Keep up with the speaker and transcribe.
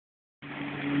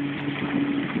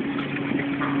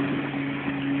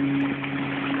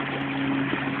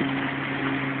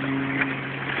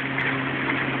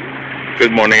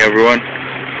Good morning, everyone.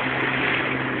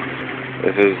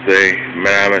 This is the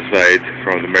Manama side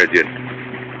from the Meridian.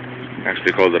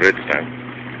 Actually called the Ritz now.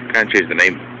 Can't change the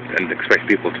name and expect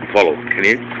people to follow, can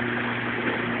you?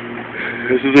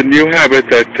 This is a new habit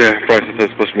that Francis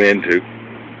has pushed me into.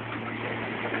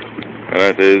 And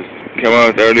that is come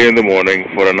out early in the morning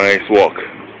for a nice walk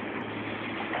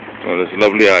on this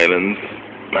lovely island,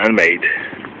 man-made,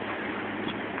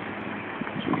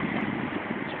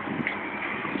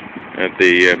 at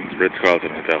the Ritz Carlton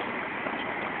Hotel.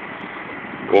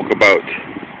 Walk about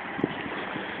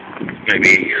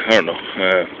maybe, I don't know,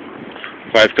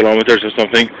 5 kilometers or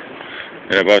something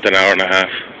in about an hour and a half.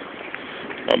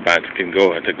 Not bad, can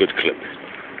go at a good clip.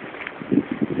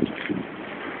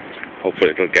 Hopefully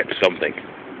it'll get something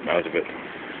out of it.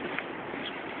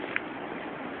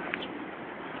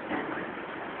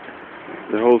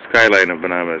 The whole skyline of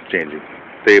Manama is changing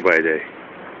day by day.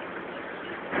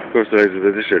 Of course, the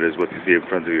addition is what you see in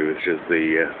front of you, which is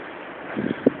the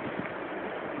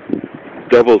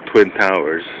double twin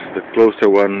towers. The closer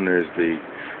one is the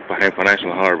behind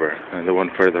Financial Harbour, and the one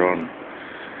further on,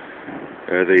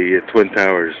 the twin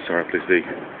towers, or at least the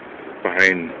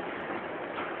behind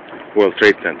World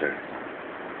Trade Center.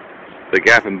 The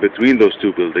gap in between those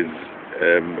two buildings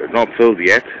is not filled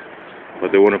yet,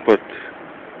 but they want to put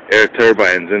air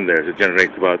turbines in there to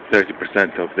generate about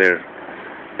 30% of their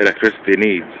electricity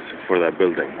needs for that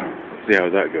building. See how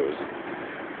that goes.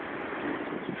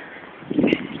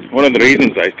 One of the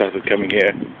reasons I started coming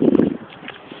here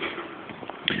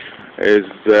is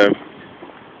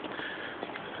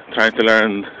trying to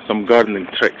learn some gardening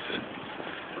tricks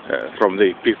from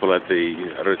the people at the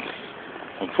Ritz.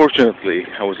 Unfortunately,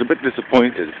 I was a bit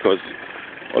disappointed because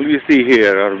all you see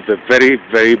here are the very,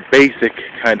 very basic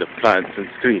kind of plants and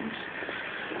screens.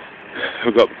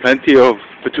 We've got plenty of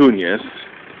petunias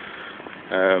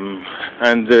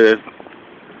and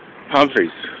palm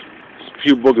trees, a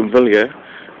few bougainvillea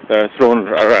thrown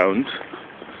around,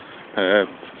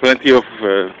 plenty of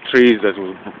trees that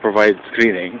will provide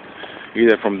screening,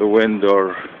 either from the wind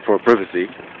or for privacy.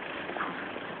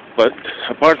 But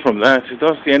apart from that, you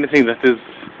don't see anything that is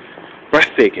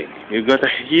breathtaking. You've got a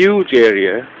huge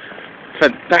area,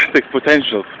 fantastic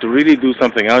potential to really do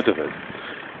something out of it.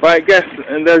 But I guess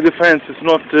in their defense, it's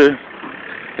not.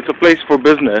 It's a place for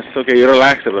business. Okay, you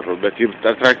relax a little bit. You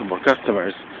attract more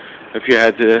customers. If you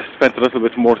had spent a little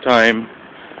bit more time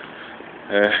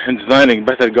in designing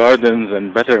better gardens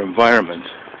and better environment.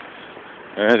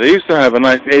 They used to have a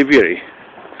nice aviary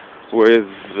with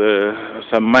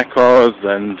some macaws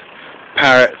and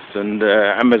parrots and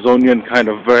Amazonian kind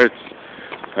of birds.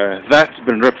 That's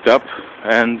been ripped up,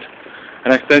 and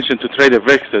an extension to Trader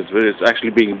Vic's is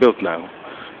actually being built now.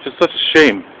 Just such a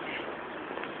shame.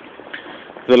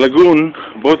 The lagoon,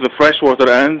 both the freshwater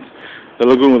and the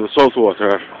lagoon with the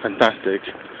saltwater, are fantastic.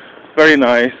 Very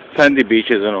nice, sandy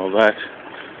beaches and all that.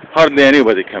 Hardly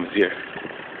anybody comes here.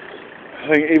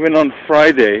 I think even on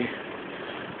Friday,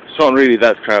 it's not really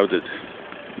that crowded.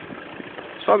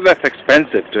 It's not that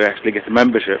expensive to actually get a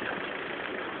membership.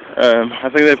 I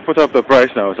think they've put up the price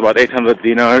now. It's about 800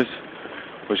 dinars,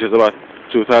 which is about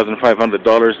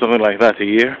 $2,500, something like that a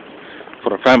year,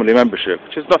 for a family membership,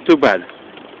 which is not too bad.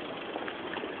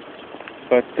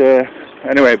 But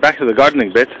anyway, back to the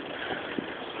gardening bit.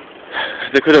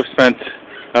 They could have spent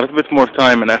a little bit more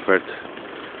time and effort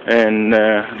in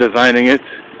designing it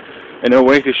in a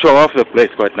way to show off the place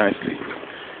quite nicely.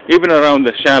 Even around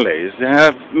the chalets, they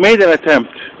have made an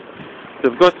attempt.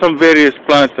 They've got some various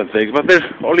plants and things, but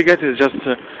all you get is just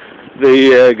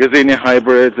the gazania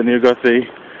hybrids, and you've got the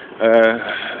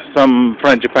some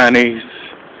frangipanis,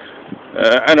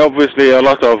 and obviously a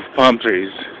lot of palm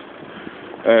trees.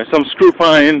 Some screw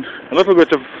pine, a little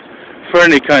bit of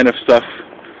ferny kind of stuff,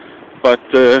 but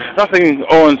nothing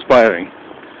awe-inspiring,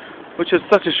 which is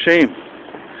such a shame.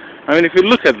 I mean, if you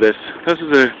look at this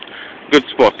is a good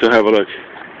spot to have a look.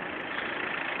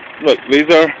 Look, these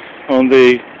are on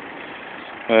the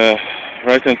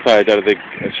right-hand side are the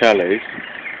chalets,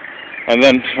 and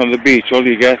then on the beach, all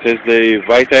you get is the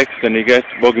vitex, and you get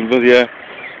bougainvillea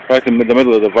right in the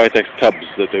middle of the vitex tubs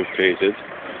that they've created.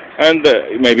 And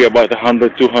maybe about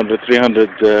 100, 200,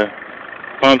 300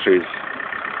 palm trees.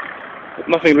 But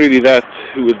nothing really that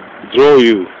would draw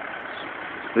you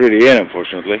really in,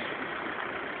 unfortunately.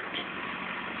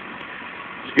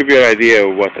 To give you an idea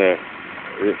of what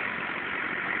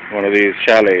one of these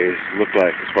chalets look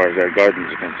like as far as their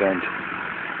gardens are concerned,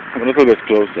 I'm a little bit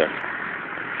closer.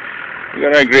 You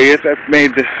gotta agree, it's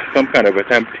made some kind of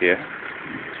attempt here,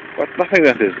 but nothing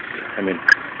that is, I mean,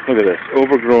 look at this,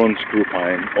 overgrown screw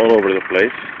pine all over the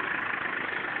place.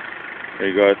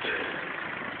 You got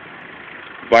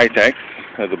vitex,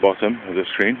 at the bottom of the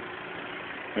screen.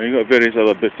 And you got various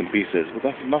other bits and pieces, but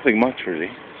that's nothing much really.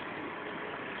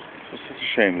 It's such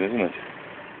a shame, isn't it?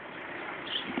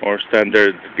 More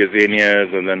standard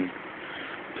gazanias and then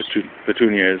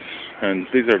petunias, and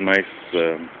these are nice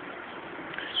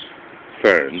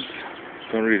ferns.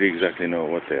 Don't really exactly know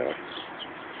what they are.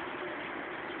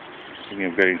 Thinking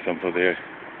of getting some for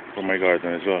my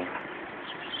garden as well.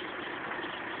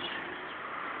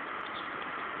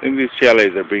 I think these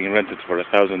chalets are being rented for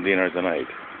 1,000 dinars a night.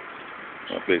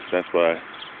 At least that's what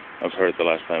I've heard the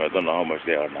last time. I don't know how much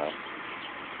they are now.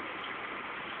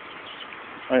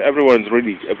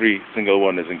 Every single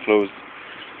one is enclosed,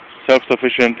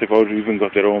 self-sufficient. They've already even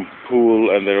got their own pool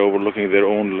and they're overlooking their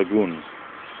own lagoon.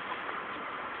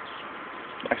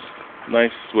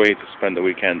 Nice way to spend the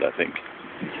weekend, I think.